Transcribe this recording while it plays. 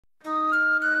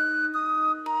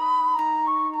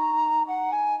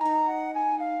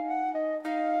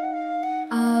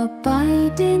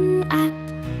abiding at,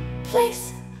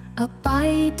 place,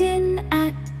 abiding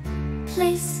at,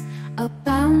 place.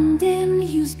 Abound in,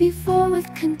 used before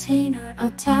with container.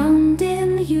 Abound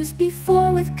in, used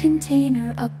before with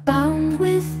container. Abound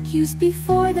with, used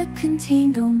before the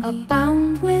contained only.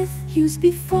 Abound with, used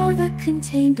before the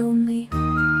contained only.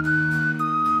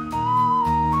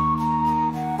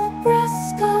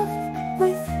 Abreast of,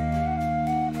 with,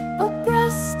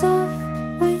 abreast of,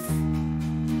 with.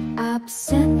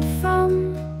 Absent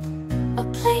from a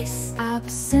place,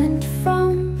 absent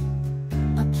from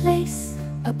a place.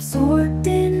 Absorbed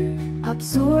in,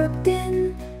 abstain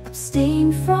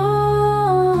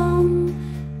from.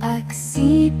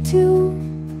 Accede to,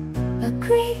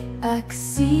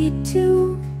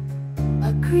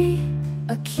 agree.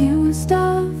 Accused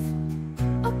of,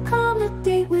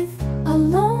 accommodate with,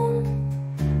 alone.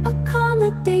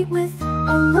 Accommodate with,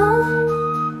 alone.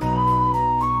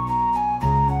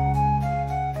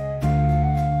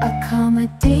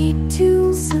 Accommodate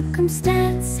to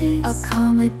circumstances.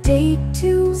 Accommodate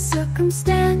to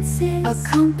circumstances.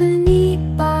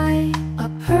 Accompanied by a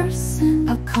person.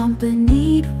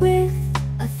 Accompanied with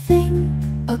a thing.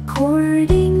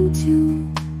 According to,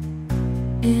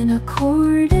 in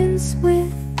accordance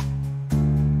with.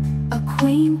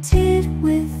 Acquainted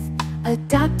with,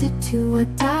 adapted to,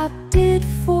 adapted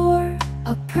for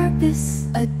a purpose.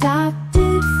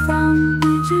 Adapted from,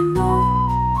 original.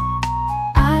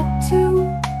 Add to,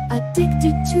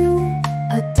 addicted to,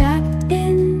 adapt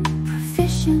in,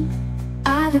 proficient.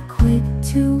 Adequate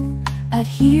to,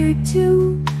 adhere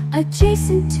to,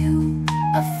 adjacent to.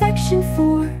 Affection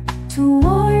for,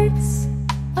 towards.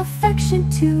 Affection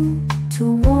to,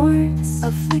 towards.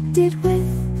 Afflicted with,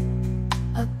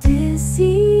 a disease.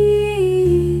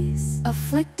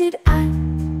 Afflicted at,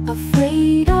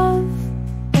 afraid of.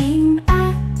 Aim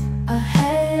at,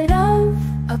 ahead of.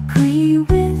 Agree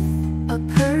with, a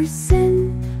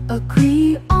person.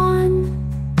 Agree on,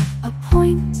 a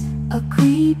point.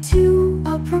 Agree to,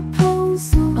 a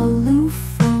proposal. Aloof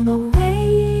from,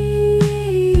 away.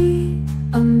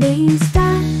 Amazed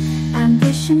at,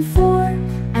 ambition for,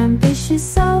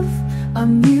 ambitious of.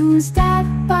 Amused at,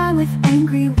 by, with,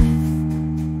 angry with.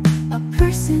 A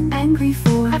person angry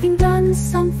for having done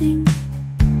something.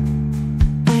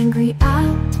 Angry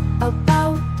out,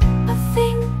 about, a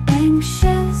thing.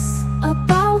 Anxious,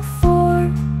 about for.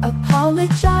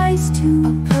 Apologize to,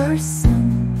 a person.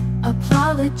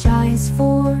 Apologize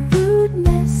for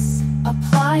rudeness.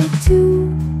 Apply to,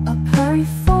 a hurry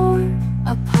for.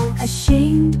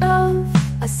 Ashamed of,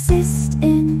 assist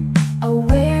in.